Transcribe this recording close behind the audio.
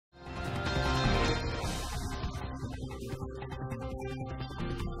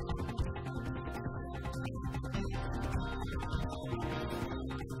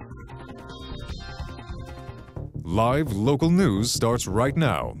Live local news starts right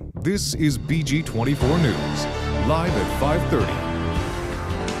now. This is BG24 News, live at 5:30.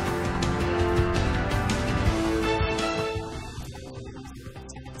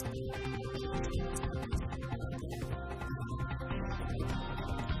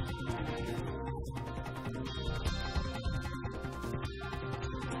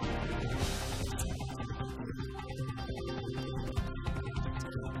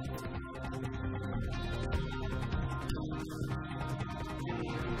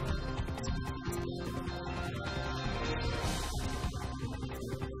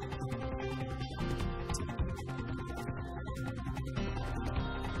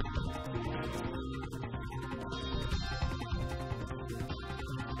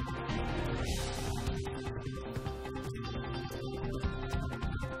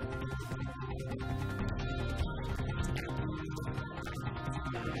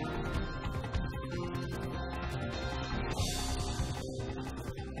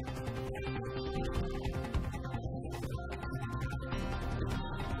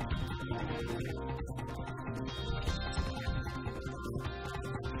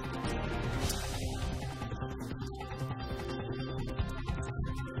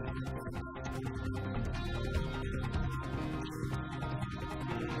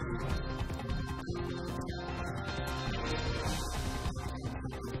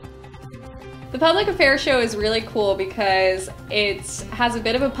 The Public Affairs Show is really cool because it has a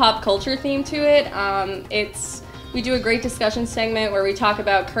bit of a pop culture theme to it. We do a great discussion segment where we talk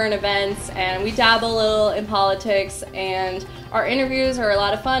about current events and we dabble a little in politics, and our interviews are a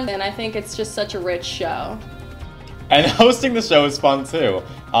lot of fun, and I think it's just such a rich show. And hosting the show is fun too.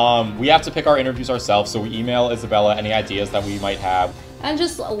 We have to pick our interviews ourselves, so we email Isabella any ideas that we might have. And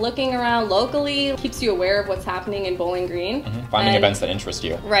just looking around locally keeps you aware of what's happening in Bowling Green. Finding events that interest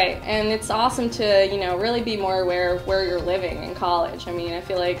you. Right, and it's awesome to, really be more aware of where you're living in college. I mean, I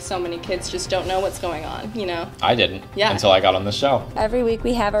feel like so many kids just don't know what's going on, I didn't until I got on the show. Every week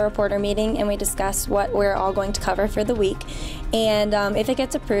we have a reporter meeting and we discuss what we're all going to cover for the week. And if it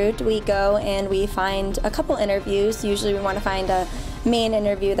gets approved, we go and we find a couple interviews. Usually we want to find a main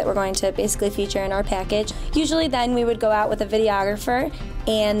interview that we're going to basically feature in our package. Usually then we would go out with a videographer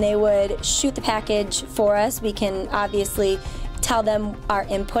and they would shoot the package for us. We can obviously tell them our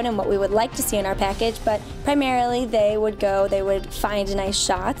input and what we would like to see in our package, but primarily they would find nice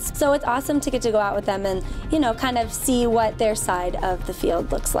shots. So it's awesome to get to go out with them and, kind of see what their side of the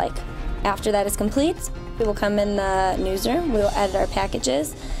field looks like. After that is complete, we will come in the newsroom, we will edit our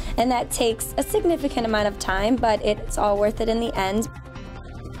packages, and that takes a significant amount of time, but it's all worth it in the end.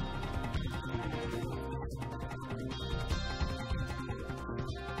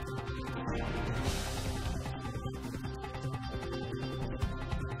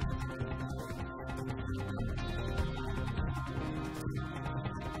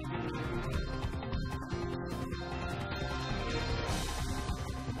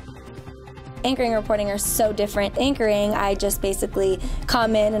 Anchoring and reporting are so different. Anchoring, I just basically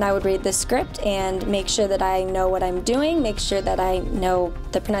come in and I would read the script and make sure that I know what I'm doing, make sure that I know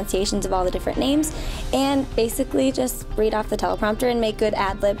the pronunciations of all the different names, and basically just read off the teleprompter and make good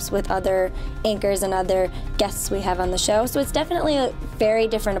ad-libs with other anchors and other guests we have on the show. So it's definitely a very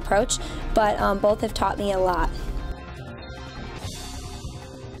different approach, but both have taught me a lot.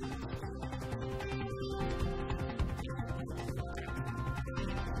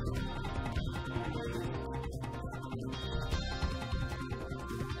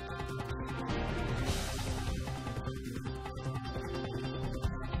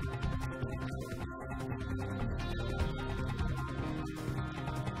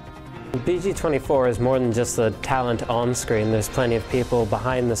 BG24 is more than just the talent on screen. There's plenty of people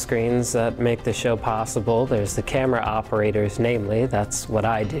behind the screens that make the show possible. There's the camera operators, namely. That's what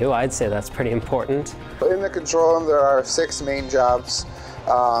I do. I'd say that's pretty important. In the control room, there are 6 main jobs,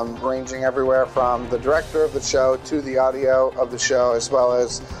 ranging everywhere from the director of the show to the audio of the show, as well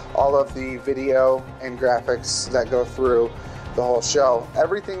as all of the video and graphics that go through the whole show.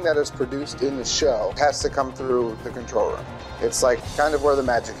 Everything that is produced in the show has to come through the control room. It's like kind of where the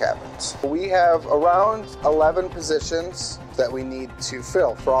magic happens. We have around 11 positions that we need to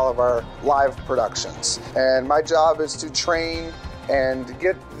fill for all of our live productions. And my job is to train and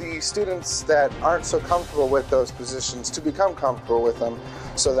get the students that aren't so comfortable with those positions to become comfortable with them,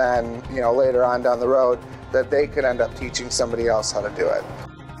 so then, later on down the road, that they could end up teaching somebody else how to do it.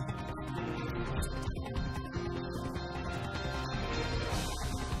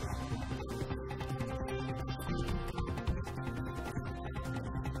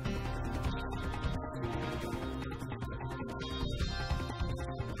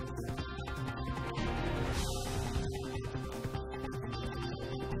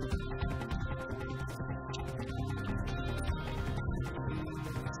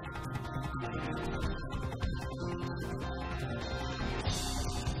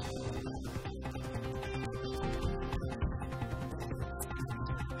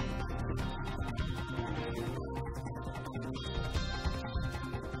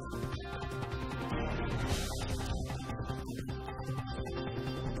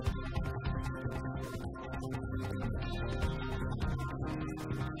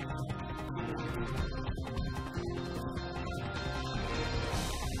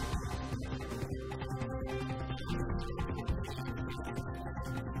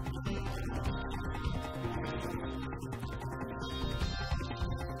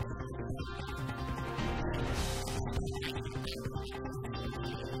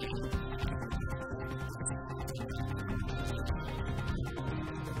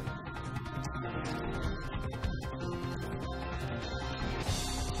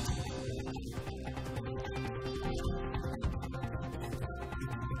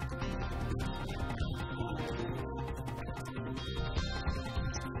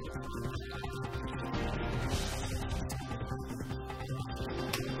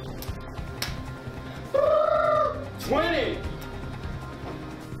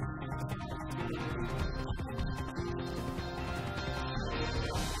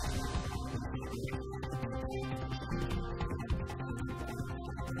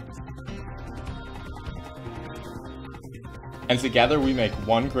 And together we make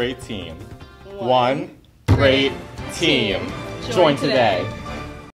one great team. One great team. Join today.